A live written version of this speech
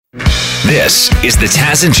This is the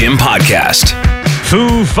Taz and Jim podcast.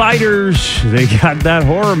 Foo Fighters, they got that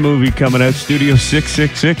horror movie coming out, Studio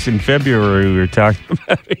 666 in February. We were talking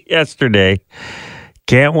about it yesterday.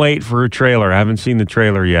 Can't wait for a trailer. I haven't seen the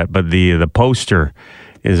trailer yet, but the poster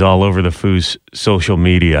is all over the Foo's social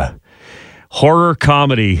media. Horror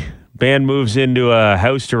comedy. Band moves into a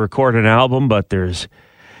house to record an album, but there's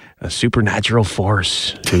a supernatural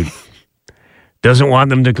force who doesn't want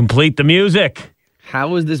them to complete the music.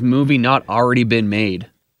 How has this movie not already been made?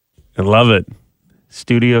 I love it.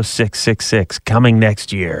 Studio 666 coming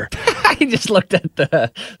next year. I just looked at the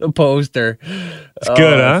poster. It's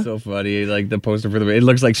good, huh? It's so funny. Like the poster for it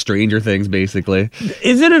looks like Stranger Things, basically.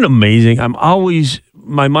 Isn't it amazing?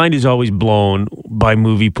 My mind is always blown by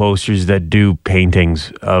movie posters that do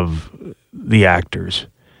paintings of the actors.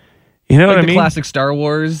 You know Like what I the mean? classic Star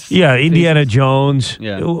Wars. Yeah, Indiana Jones.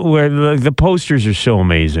 Yeah. Where the posters are so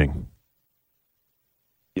amazing.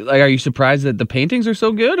 Like, are you surprised that the paintings are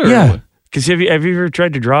so good? Or? Yeah. Because have you ever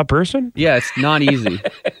tried to draw a person? Yeah, it's not easy.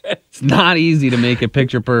 It's not easy to make a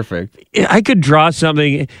picture perfect. I could draw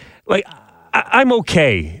something like I'm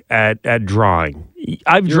okay at drawing.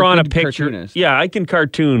 I've You're drawn a a good picture. cartoonist. Yeah, I can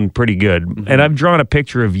cartoon pretty good, and I've drawn a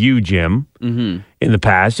picture of you, Jim, in the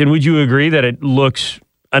past. And would you agree that it looks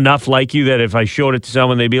enough like you that if I showed it to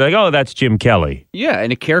someone, they'd be like, "Oh, that's Jim Kelly." Yeah,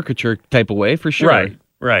 in a caricature type of way, for sure.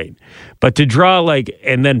 Right. But to draw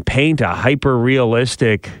and then paint a hyper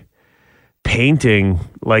realistic painting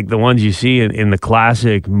like the ones you see in the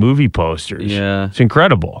classic movie posters. Yeah. It's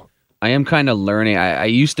incredible. I am kind of learning. I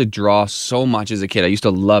used to draw so much as a kid. I used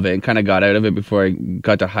to love it and kind of got out of it before I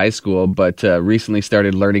got to high school, but recently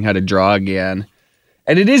started learning how to draw again.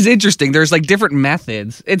 And it is interesting. There's like different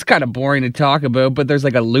methods. It's kind of boring to talk about, but there's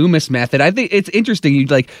like a Loomis method. I think it's interesting. You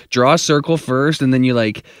like draw a circle first and then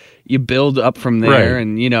you build up from there. Right.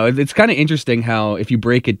 And it's kind of interesting how if you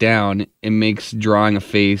break it down, it makes drawing a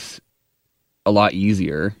face a lot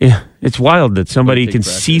easier. Yeah, it's wild that somebody Take can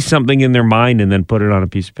practice. see something in their mind and then put it on a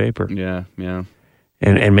piece of paper Yeah.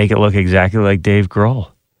 and make it look exactly like Dave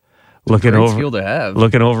Grohl. Looking Great over skill to have.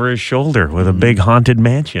 looking over his shoulder with a big haunted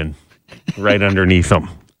mansion right underneath him.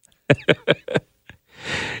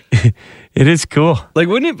 It is cool. Like,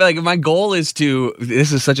 wouldn't it, like, my goal is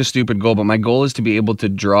this is such a stupid goal, but my goal is to be able to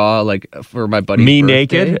draw, like, for my buddy's Me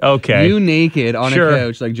birthday, naked? Okay. You naked on Sure. a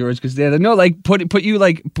couch, like George Costanza. No, like, put you,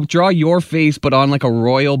 like, draw your face, but on, like, a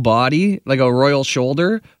royal body, like a royal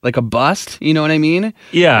shoulder, like a bust, you know what I mean?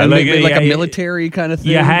 Yeah, And like- like yeah, a military kind of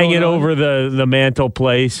thing. You hang going it on. over the mantle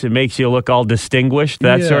place. It makes you look all distinguished,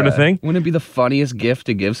 that sort of Yeah. thing. Wouldn't it be the funniest gift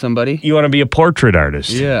to give somebody? You want to be a portrait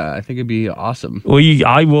artist. Yeah, I think it'd be awesome.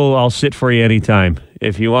 Well, I'll sit for you anytime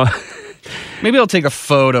if you want. Maybe I'll take a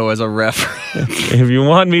photo as a reference. If you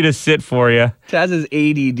want me to sit for you. Taz's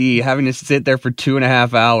ADD, having to sit there for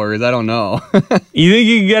 2.5 hours. I don't know. You think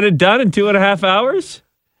you can get it done in 2.5 hours?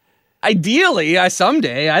 Ideally,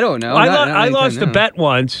 someday. I don't know. I lost a bet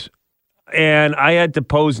once, and I had to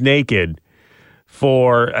pose naked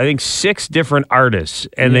for I think 6 different artists,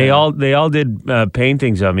 and they all did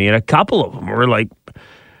paintings of me, and a couple of them were like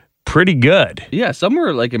pretty good. Yeah, some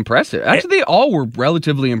were like impressive. Actually, they all were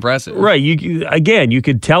relatively impressive. Right. You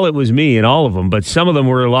could tell it was me in all of them, but some of them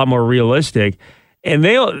were a lot more realistic, and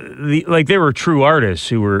they were true artists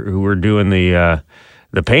who were doing the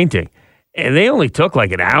painting, and they only took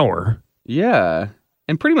like an hour. Yeah.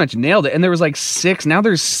 And pretty much nailed it. And there was like 6. Now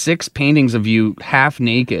there's 6 paintings of you half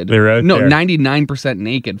naked. They're out no, there. 99%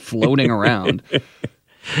 naked, floating around.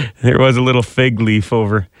 There was a little fig leaf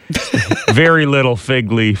over, very little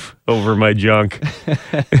fig leaf over my junk.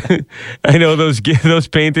 I know those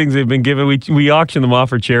paintings have been given. We auction them off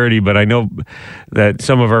for charity, but I know that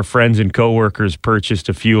some of our friends and coworkers purchased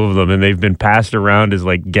a few of them, and they've been passed around as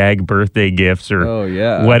like gag birthday gifts or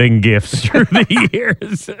wedding gifts through the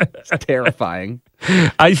years. It's terrifying.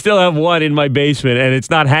 I still have one in my basement, and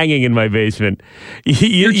it's not hanging in my basement.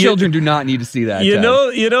 Your children do not need to see that. You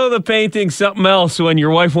Taz. know the painting's something else when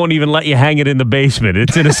your wife won't even let you hang it in the basement.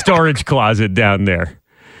 It's in a storage closet down there.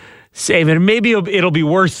 Save it. Maybe it'll be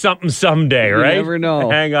worth something someday, right? You never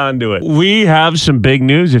know. Hang on to it. We have some big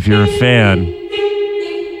news if you're a fan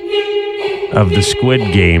of the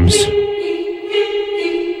Squid Games.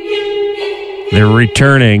 They're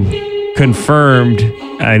returning. Confirmed.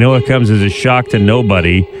 I know it comes as a shock to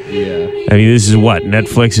nobody. Yeah. I mean, this is what?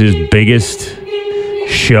 Netflix's biggest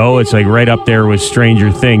show. It's like right up there with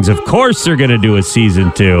Stranger Things. Of course they're going to do a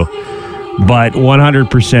season 2. But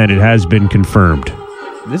 100% it has been confirmed.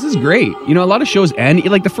 This is great. You know, a lot of shows end.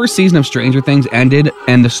 Like the first season of Stranger Things ended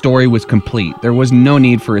and the story was complete. There was no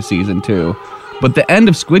need for a season 2. But the end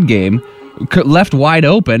of Squid Game left wide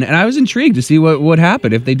open, and I was intrigued to see what would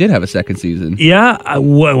happen if they did have a second season. Yeah,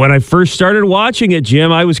 when I first started watching it,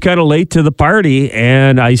 Jim, I was kind of late to the party,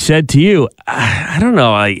 and I said to you, I don't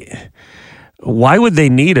know, why would they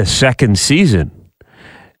need a second season?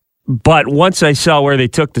 But once I saw where they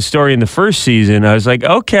took the story in the first season, I was like,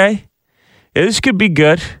 okay, this could be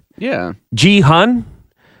good. Yeah. Ji Hun,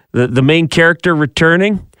 the main character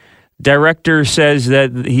returning, director says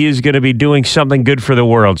that he is going to be doing something good for the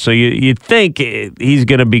world. So you'd think he's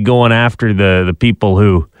going to be going after the people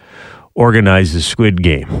who organized the Squid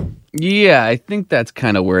Game. Yeah, I think that's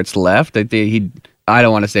kind of where it's left. I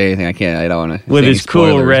don't want to say anything. I don't want to. With his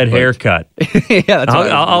cool red haircut. Yeah, that's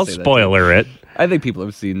I'll spoiler it. I think people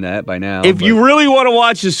have seen that by now. If you really want to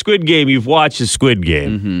watch the Squid Game, you've watched the Squid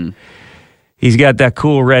Game. Mm-hmm. He's got that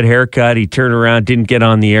cool red haircut. He turned around, didn't get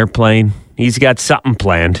on the airplane. He's got something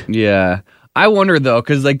planned. Yeah. I wonder, though,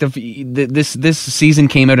 because like this season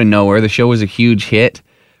came out of nowhere. The show was a huge hit.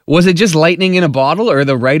 Was it just lightning in a bottle, or are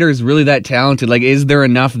the writers really that talented? Like, is there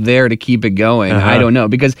enough there to keep it going? I don't know,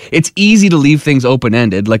 because it's easy to leave things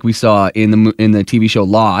open-ended, like we saw in the TV show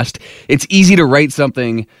Lost. It's easy to write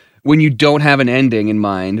something when you don't have an ending in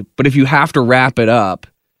mind, but if you have to wrap it up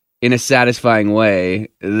in a satisfying way,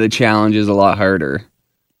 the challenge is a lot harder.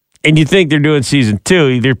 And you think they're doing season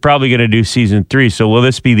 2, they're probably going to do season 3. So will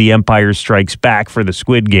this be the Empire Strikes Back for the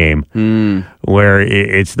Squid Game, where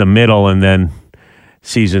it's the middle and then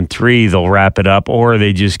season 3 they'll wrap it up, or are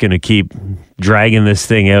they just going to keep dragging this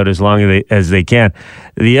thing out as long as they can?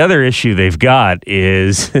 The other issue they've got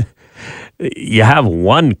is you have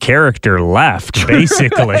one character left,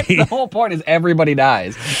 basically. The whole point is everybody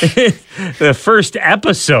dies. The first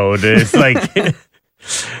episode is like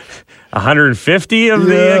 150 of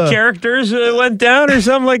the characters went down or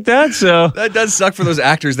something like that. So that does suck for those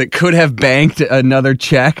actors that could have banked another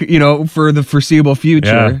check, for the foreseeable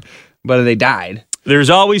future, but they died.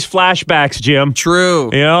 There's always flashbacks, Jim. True.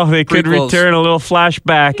 They could return a little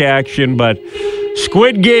flashback action, but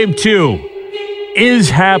Squid Game 2 is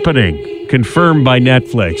happening, confirmed by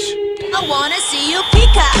Netflix. I want to see you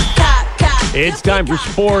peacock. It's time for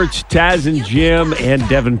sports. Taz and Jim and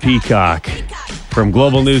Devin Peacock from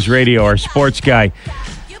Global News Radio, our sports guy.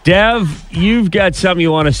 Dev, you've got something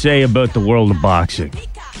you want to say about the world of boxing.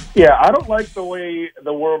 Yeah, I don't like the way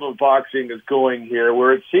the world of boxing is going here,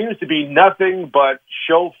 where it seems to be nothing but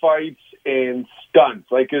show fights and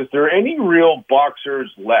stunts. Like, is there any real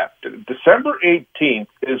boxers left? December 18th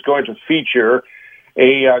is going to feature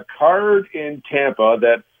a card in Tampa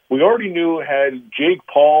that we already knew had Jake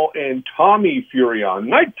Paul and Tommy Fury on.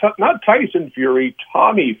 Not Tyson Fury,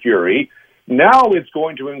 Tommy Fury. Now it's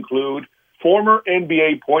going to include former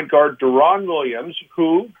NBA point guard Deron Williams,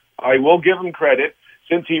 who, I will give him credit,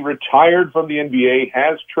 since he retired from the NBA,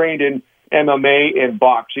 has trained in MMA and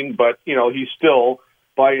boxing, but, he's still,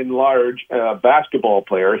 by and large, a basketball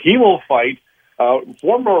player. He will fight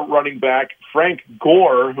former running back Frank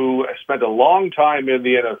Gore, who spent a long time in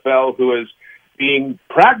the NFL, who is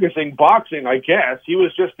practicing boxing, I guess. He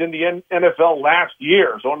was just in the NFL last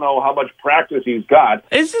year, so I don't know how much practice he's got.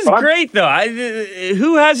 This is great, though.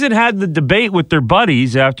 Who hasn't had the debate with their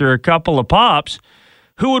buddies after a couple of pops?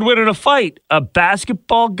 Who would win in a fight, a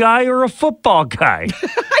basketball guy or a football guy?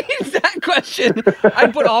 That question. I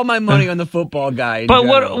put all my money on the football guy. But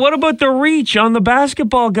what about the reach on the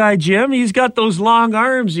basketball guy, Jim? He's got those long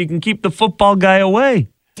arms. He can keep the football guy away.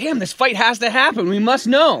 Damn, this fight has to happen. We must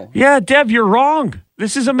know. Yeah, Dev, you're wrong.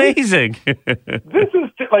 This is amazing. This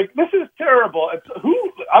is terrible.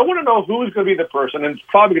 I want to know who is going to be the person, and it's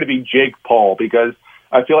probably going to be Jake Paul, because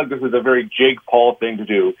I feel like this is a very Jake Paul thing to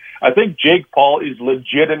do. I think Jake Paul is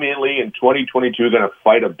legitimately in 2022 going to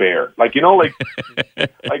fight a bear. Like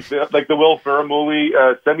the Will Ferrell movie,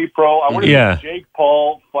 Semi-Pro. I want to see Jake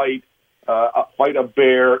Paul fight a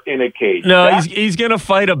bear in a cage. No, he's going to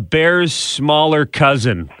fight a bear's smaller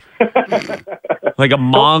cousin. Like a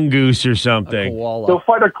mongoose or something. He'll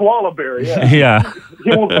fight a koala bear, yeah. Yeah.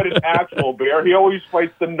 He won't fight an actual bear. He always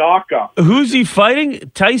fights the knockoff. Who's he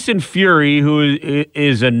fighting? Tyson Fury, who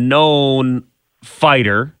is a known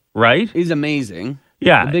fighter, right? He's amazing.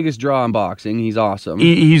 Yeah. The biggest draw in boxing. He's awesome.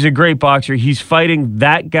 He's a great boxer. He's fighting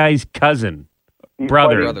that guy's cousin,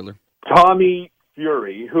 brother. Tommy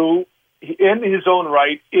Fury, who in his own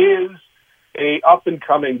right is a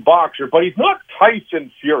up-and-coming boxer, but he's not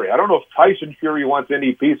Tyson Fury. I don't know if Tyson Fury wants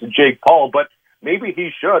any piece of Jake Paul, but maybe he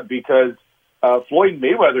should, because Floyd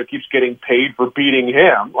Mayweather keeps getting paid for beating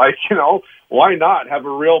him. Why not have a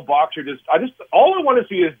real boxer? All I want to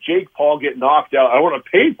see is Jake Paul get knocked out. I want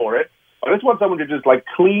to pay for it, I just want someone to just like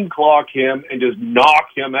clean clock him and just knock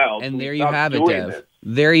him out. And so there he you stops have it, doing Dev. this.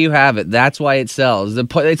 There you have it. That's why it sells.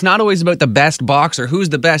 It's not always about the best boxer. Who's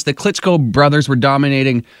the best? The Klitschko brothers were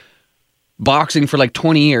dominating boxing for like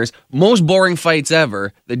 20 years. Most boring fights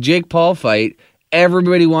ever. The Jake Paul fight.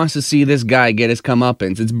 Everybody wants to see this guy get his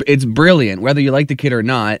comeuppance. It's brilliant, whether you like the kid or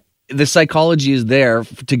not. The psychology is there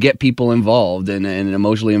to get people involved and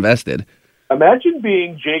emotionally invested. Imagine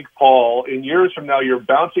being Jake Paul. In years from now, you're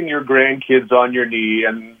bouncing your grandkids on your knee,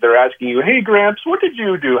 and they're asking you, "Hey, Gramps, what did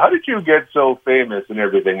you do? How did you get so famous and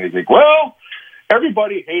everything?" And you think, "Well,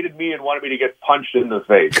 everybody hated me and wanted me to get punched in the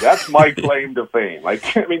face. That's my claim to fame."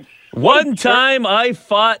 Like, I mean, One time I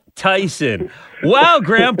fought Tyson. Wow,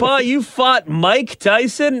 Grandpa, you fought Mike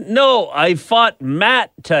Tyson? No, I fought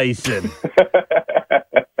Matt Tyson,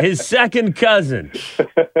 his second cousin.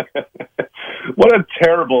 what a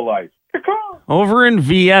terrible life. Over in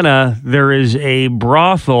Vienna, there is a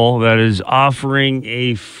brothel that is offering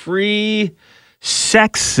a free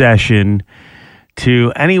sex session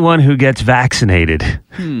to anyone who gets vaccinated.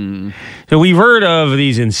 So we've heard of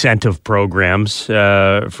these incentive programs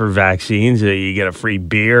for vaccines. You get a free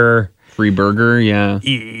beer. Free burger, yeah.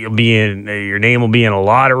 You'll be in. Your name will be in a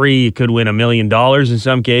lottery. You could win $1 million in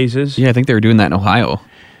some cases. Yeah, I think they were doing that in Ohio.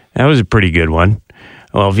 That was a pretty good one.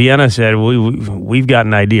 Well, Vienna said, we've got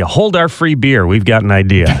an idea. Hold our free beer. We've got an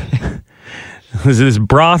idea. This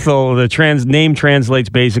brothel, the name translates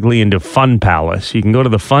basically into Fun Palace. You can go to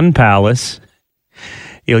the Fun Palace.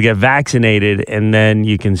 You'll get vaccinated, and then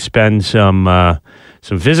you can spend some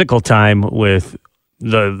physical time with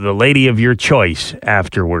the lady of your choice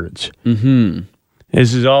afterwards. Mm-hmm.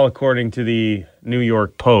 This is all according to the New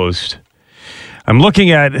York Post. I'm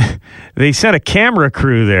looking at, they sent a camera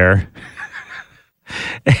crew there.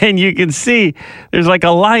 And you can see there's like a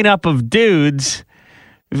lineup of dudes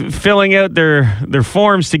filling out their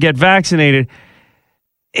forms to get vaccinated.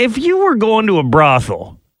 If you were going to a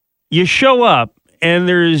brothel, you show up and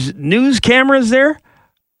there's news cameras there,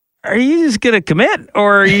 are you just going to commit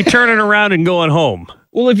or are you turning around and going home?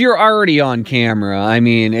 Well, if you're already on camera, I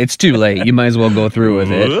mean, it's too late. You might as well go through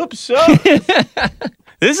with it. Oops.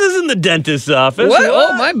 This isn't the dentist's office. What?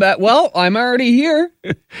 Oh, my bad. Well, I'm already here.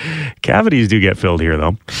 Cavities do get filled here,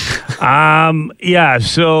 though. Yeah,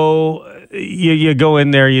 so you go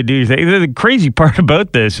in there, you do your thing. The crazy part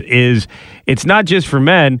about this is it's not just for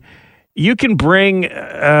men. You can bring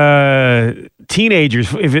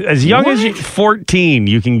teenagers. As young as 14,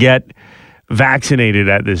 you can get vaccinated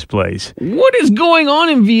at this place. What is going on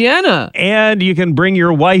in Vienna? And you can bring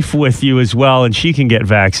your wife with you as well, and she can get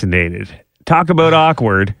vaccinated. Talk about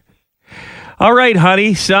awkward. All right,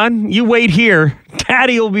 honey, son, you wait here.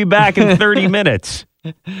 Daddy will be back in 30 minutes.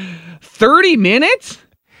 30 minutes?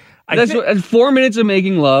 That's 4 minutes of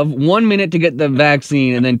making love, 1 minute to get the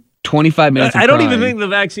vaccine, and then 25 minutes of I don't crying. even think the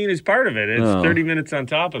vaccine is part of it. It's 30 minutes on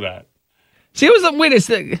top of that. See, it was wait a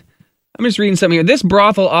second. I'm just reading something here. This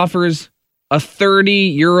brothel offers a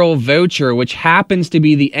 €30 voucher, which happens to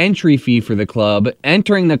be the entry fee for the club.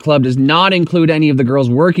 Entering the club does not include any of the girls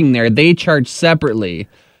working there. They charge separately.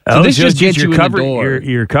 So this just gets you in the door.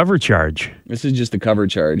 Your cover charge. This is just the cover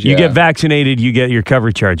charge. You get vaccinated, you get your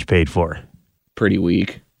cover charge paid for. Pretty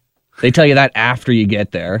weak. They tell you that after you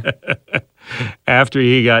get there. After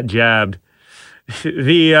he got jabbed.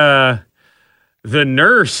 The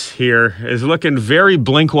nurse here is looking very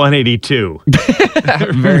Blink-182.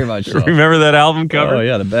 Very much so. Remember that album cover? Oh,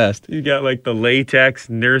 yeah, the best. You got like the latex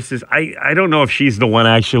nurses. I don't know if she's the one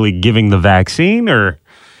actually giving the vaccine or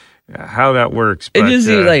how that works. It but, just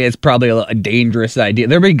seems like it's probably a dangerous idea.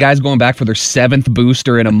 There be guys going back for their 7th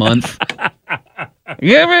booster in a month.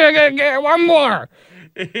 Get one more.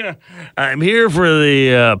 Yeah. I'm here for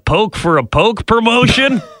the Poke for a Poke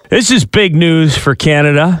promotion. This is big news for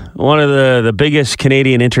Canada. One of the biggest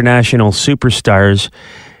Canadian international superstars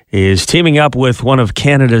is teaming up with one of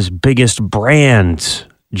Canada's biggest brands,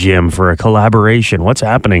 Jim, for a collaboration. What's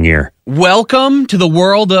happening here? Welcome to the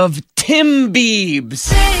world of Tim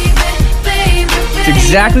Biebs. It's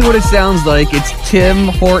exactly what it sounds like. It's Tim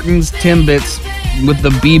Hortons Timbits with the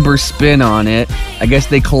Bieber spin on it. I guess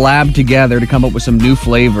they collabed together to come up with some new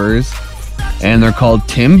flavors. And they're called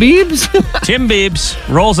Tim Biebs? Tim Biebs.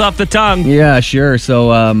 Rolls off the tongue. Yeah, sure.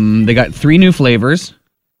 So they got 3 new flavors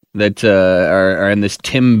that are in this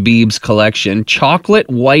Tim Biebs collection. Chocolate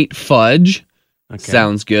white fudge. Okay.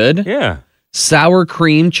 Sounds good. Yeah. Sour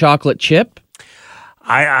cream chocolate chip.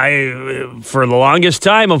 I for the longest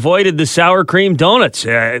time avoided the sour cream donuts.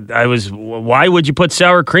 Why would you put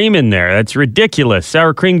sour cream in there? That's ridiculous.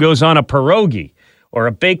 Sour cream goes on a pierogi or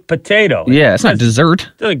a baked potato. Yeah, it's not dessert.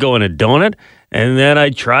 Doesn't go in a donut. And then I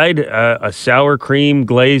tried a sour cream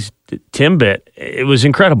glazed Timbit. It was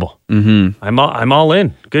incredible. Mm-hmm. I'm all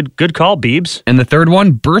in. Good call, Beebs. And the third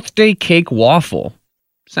one, birthday cake waffle.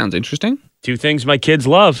 Sounds interesting. 2 things my kids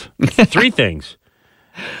love. 3 things.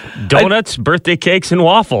 Donuts, birthday cakes, and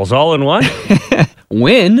waffles all in one.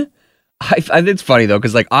 When? It's funny though,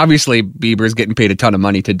 because like obviously Bieber's getting paid a ton of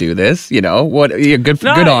money to do this. You know what? Yeah, good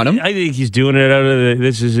on him. I think he's doing it out of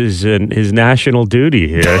this is his national duty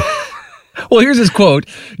here. Well, here's his quote.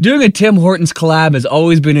 Doing a Tim Hortons collab has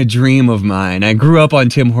always been a dream of mine. I grew up on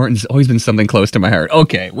Tim Hortons. Always been something close to my heart.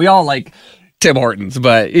 Okay, we all like Tim Hortons,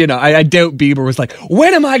 but you know, I doubt Bieber was like,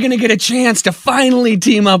 when am I going to get a chance to finally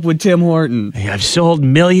team up with Tim Hortons? I've sold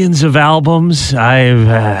millions of albums.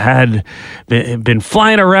 I've been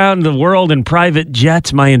flying around the world in private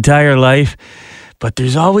jets my entire life. But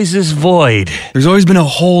there's always this void. There's always been a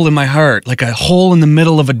hole in my heart, like a hole in the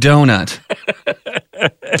middle of a donut.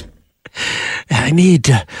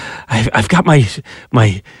 I've got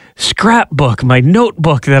my scrapbook, my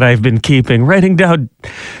notebook that I've been keeping, writing down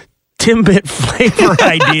Timbit flavor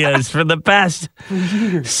ideas for the past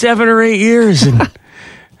 7 or 8 years. And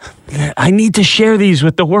I need to share these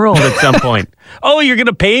with the world at some point. Oh, you're going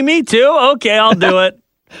to pay me too? Okay, I'll do it.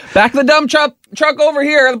 Back the dump truck over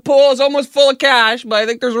here. The pool is almost full of cash, but I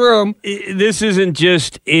think there's room. This isn't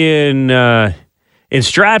just in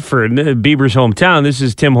Stratford, Bieber's hometown. This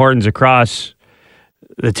is Tim Hortons across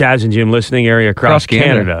the Taz and Jim listening area across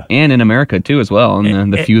Canada. And in America, too, as well,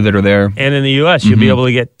 and the few that are there. And in the U.S., you'll be able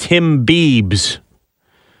to get Tim Biebs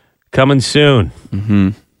coming soon. Mm-hmm.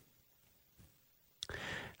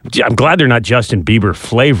 I'm glad they're not Justin Bieber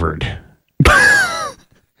flavored.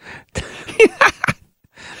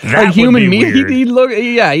 That like human meat, weird.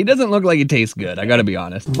 He doesn't look like he tastes good. I got to be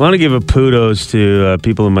honest. I want to give a kudos to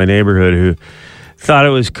people in my neighborhood who thought it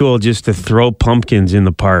was cool just to throw pumpkins in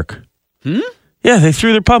the park. Yeah, they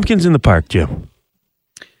threw their pumpkins in the park, Jim.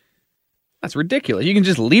 That's ridiculous. You can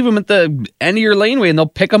just leave them at the end of your laneway and they'll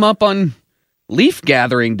pick them up on leaf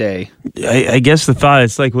gathering day. I guess the thought,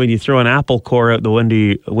 it's like when you throw an apple core out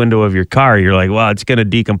the window of your car, you're like, well, it's going to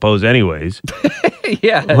decompose anyways.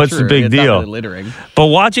 Yeah, what's the big it's deal? Not really littering. But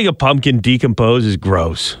watching a pumpkin decompose is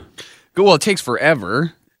gross. Well, it takes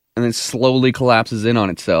forever and then slowly collapses in on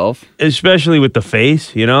itself. Especially with the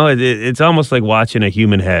face, you know? It's almost like watching a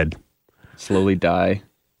human head. Slowly die.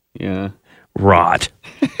 Yeah. Rot.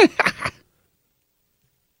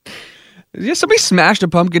 Yeah, somebody smashed a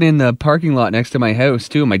pumpkin in the parking lot next to my house,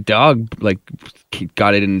 too. My dog,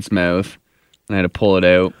 got it in its mouth, and I had to pull it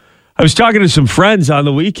out. I was talking to some friends on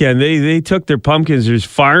the weekend. They took their pumpkins. There's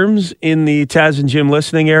farms in the Taz and Jim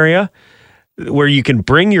listening area where you can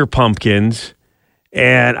bring your pumpkins,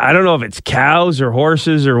 and I don't know if it's cows or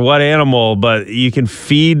horses or what animal, but you can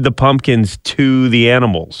feed the pumpkins to the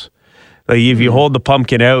animals. Like if you hold the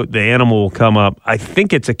pumpkin out, the animal will come up. I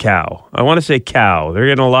think it's a cow. I want to say cow. They're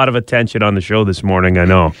getting a lot of attention on the show this morning, I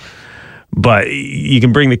know. But you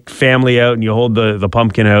can bring the family out and you hold the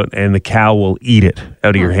pumpkin out and the cow will eat it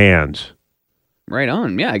out of your hands. Right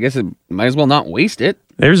on. Yeah, I guess it might as well not waste it.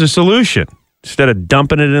 There's a solution. Instead of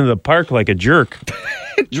dumping it into the park like a jerk.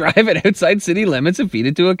 Drive it outside city limits and feed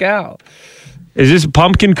it to a cow. Is this a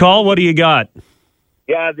pumpkin call? What do you got?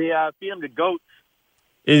 Yeah, the feed them to goats.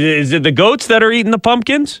 Is it the goats that are eating the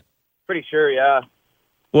pumpkins? Pretty sure, yeah.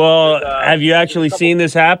 Well, have you actually seen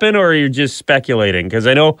this happen, or are you just speculating? Because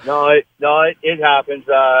I know... No, it happens.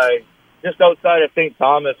 Just outside of St.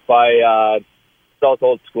 Thomas by South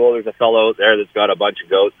Old School, there's a fellow out there that's got a bunch of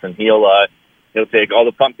goats, and he'll take all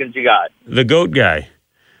the pumpkins you got. The goat guy.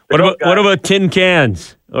 What about tin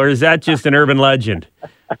cans? Or is that just an urban legend?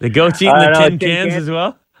 The goats eating the tin cans as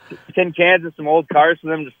well? Tin cans and some old cars for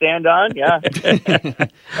them to stand on, yeah.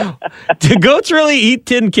 Do goats really eat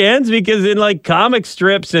tin cans? Because in like comic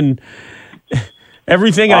strips and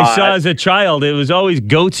everything I saw as a child, it was always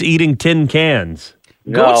goats eating tin cans.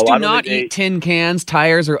 Goats do not eat tin cans,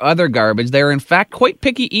 tires, or other garbage. They are in fact quite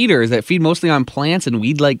picky eaters that feed mostly on plants and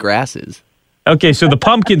weed-like grasses. Okay, so the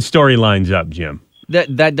pumpkin story lines up, Jim.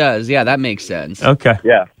 That does, yeah, that makes sense. Okay.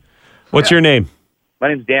 Yeah. What's your name? My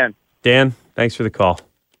name's Dan. Dan, thanks for the call.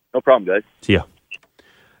 No problem, guys. See ya.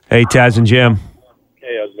 Hey, Taz and Jim.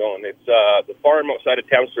 Hey, how's it going? It's the farm outside of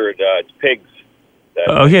Chelmsford. It's pigs.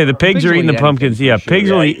 Okay, the pigs are eating the pumpkins. Yeah,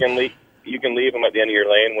 pigs will eat. You can leave them at the end of your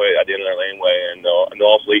laneway, at the end of their laneway, and they'll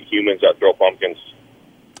also eat humans that throw pumpkins.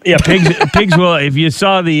 Yeah, pigs will. If you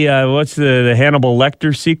saw the what's the Hannibal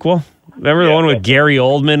Lecter sequel? Remember the one with Gary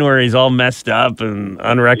Oldman where he's all messed up and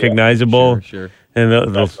unrecognizable? Yeah, sure.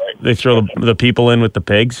 And they throw the people in with the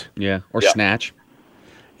pigs. Yeah, or Snatch.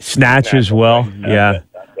 Snatch as well. Yeah.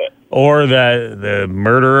 Or the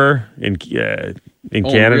murderer in Canada. In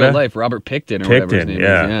real life, Robert Picton or whatever his name is.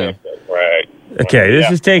 Yeah. Right. Okay, this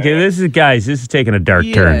is taking a dark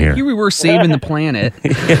turn here. Here we were saving the planet.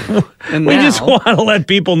 And We just want to let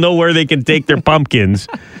people know where they can take their pumpkins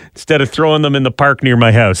instead of throwing them in the park near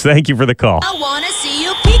my house. Thank you for the call. I wanna see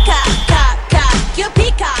you peacock, cock, cock. You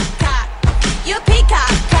peacock, cock. You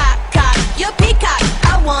peacock, cock, cock. You peacock.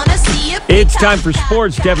 I wanna see you peacock. It's time for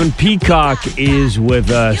sports. Devin Peacock is with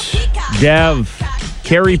us. Dev,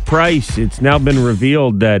 Carey Price, it's now been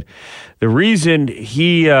revealed that the reason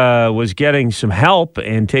he was getting some help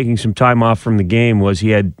and taking some time off from the game was he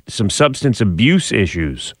had some substance abuse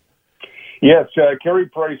issues. Yes, Carey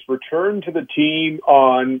Price returned to the team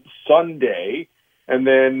on Sunday and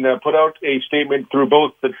then put out a statement through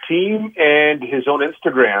both the team and his own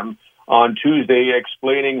Instagram on Tuesday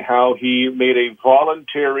explaining how he made a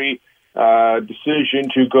voluntary decision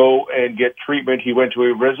to go and get treatment. He went to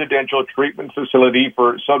a residential treatment facility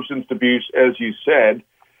for substance abuse, as you said,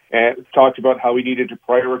 and talked about how he needed to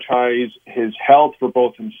prioritize his health for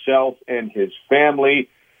both himself and his family,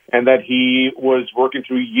 and that he was working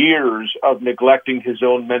through years of neglecting his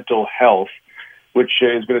own mental health, which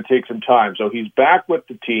is going to take some time. So he's back with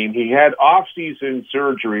the team. He had off-season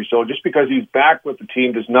surgery, so just because he's back with the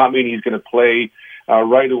team does not mean he's going to play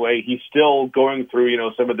right away. He's still going through,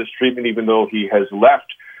 some of this treatment, even though he has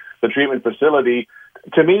left the treatment facility.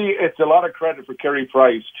 To me, it's a lot of credit for Carey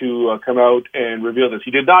Price to come out and reveal this. He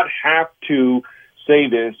did not have to say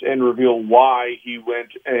this and reveal why he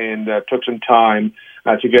went and took some time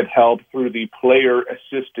to get help through the player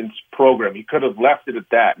assistance program. He could have left it at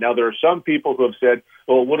that. Now, there are some people who have said,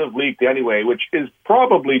 well, it would have leaked anyway, which is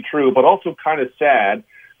probably true, but also kind of sad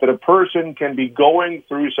that a person can be going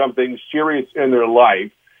through something serious in their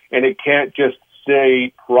life and it can't just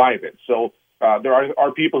stay private. So there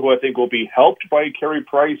are people who I think will be helped by Carey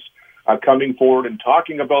Price coming forward and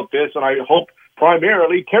talking about this, and I hope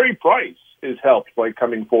primarily Carey Price is helped by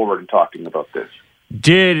coming forward and talking about this.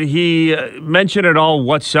 Did he mention at all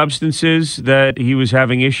what substances that he was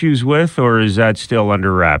having issues with, or is that still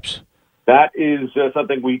under wraps? That is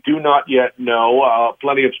something we do not yet know.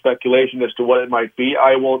 Plenty of speculation as to what it might be.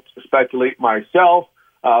 I won't speculate myself,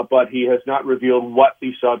 but he has not revealed what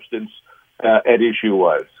the substance at issue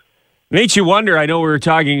was. Makes you wonder. I know we were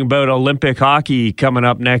talking about Olympic hockey coming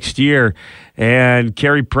up next year, and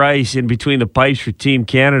Carey Price in between the pipes for Team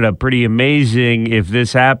Canada. Pretty amazing if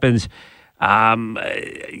this happens.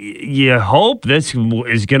 You hope this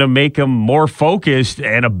is going to make him more focused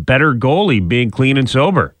and a better goalie, being clean and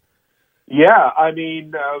sober. Yeah, I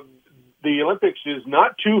mean, the Olympics is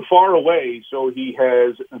not too far away, so he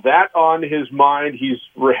has that on his mind. He's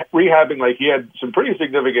rehabbing, like he had some pretty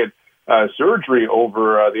significant surgery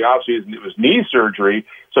over the offseason. It was knee surgery,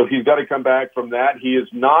 so he's got to come back from that. He is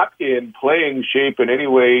not in playing shape in any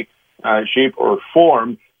way, shape or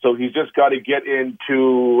form, so he's just got to get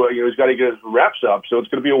into, he's got to get his reps up. So it's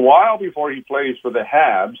going to be a while before he plays for the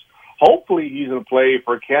Habs. Hopefully he's going to play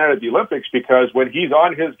for Canada at the Olympics, because when he's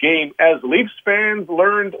on his game, as Leafs fans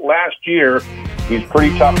learned last year, he's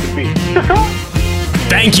pretty tough to beat.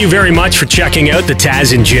 Thank you very much for checking out the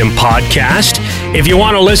Taz and Jim podcast. If you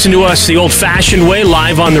want to listen to us the old-fashioned way,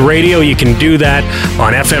 live on the radio, you can do that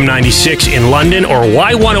on FM 96 in London or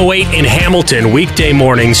Y108 in Hamilton, weekday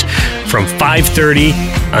mornings from 5:30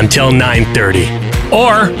 until 9:30.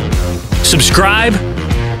 Or subscribe,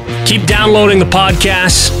 keep downloading the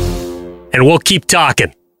podcasts, and we'll keep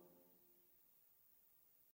talking.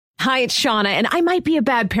 Hi, it's Shauna, and I might be a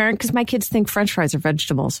bad parent because my kids think French fries are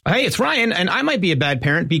vegetables. Hey, it's Ryan, and I might be a bad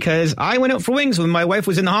parent because I went out for wings when my wife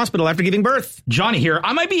was in the hospital after giving birth. Johnny here.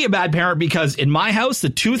 I might be a bad parent because in my house,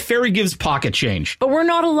 the tooth fairy gives pocket change. But we're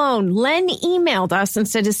not alone. Len emailed us and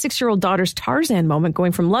said his 6-year-old daughter's Tarzan moment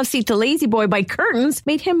going from love seat to lazy boy by curtains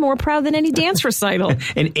made him more proud than any dance recital.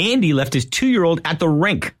 And Andy left his 2-year-old at the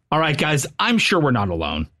rink. All right, guys, I'm sure we're not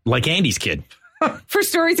alone. Like Andy's kid. For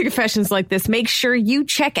stories and confessions like this, make sure you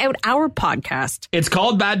check out our podcast. It's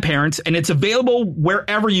called Bad Parents, and it's available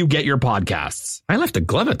wherever you get your podcasts. I left a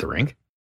glove at the rink.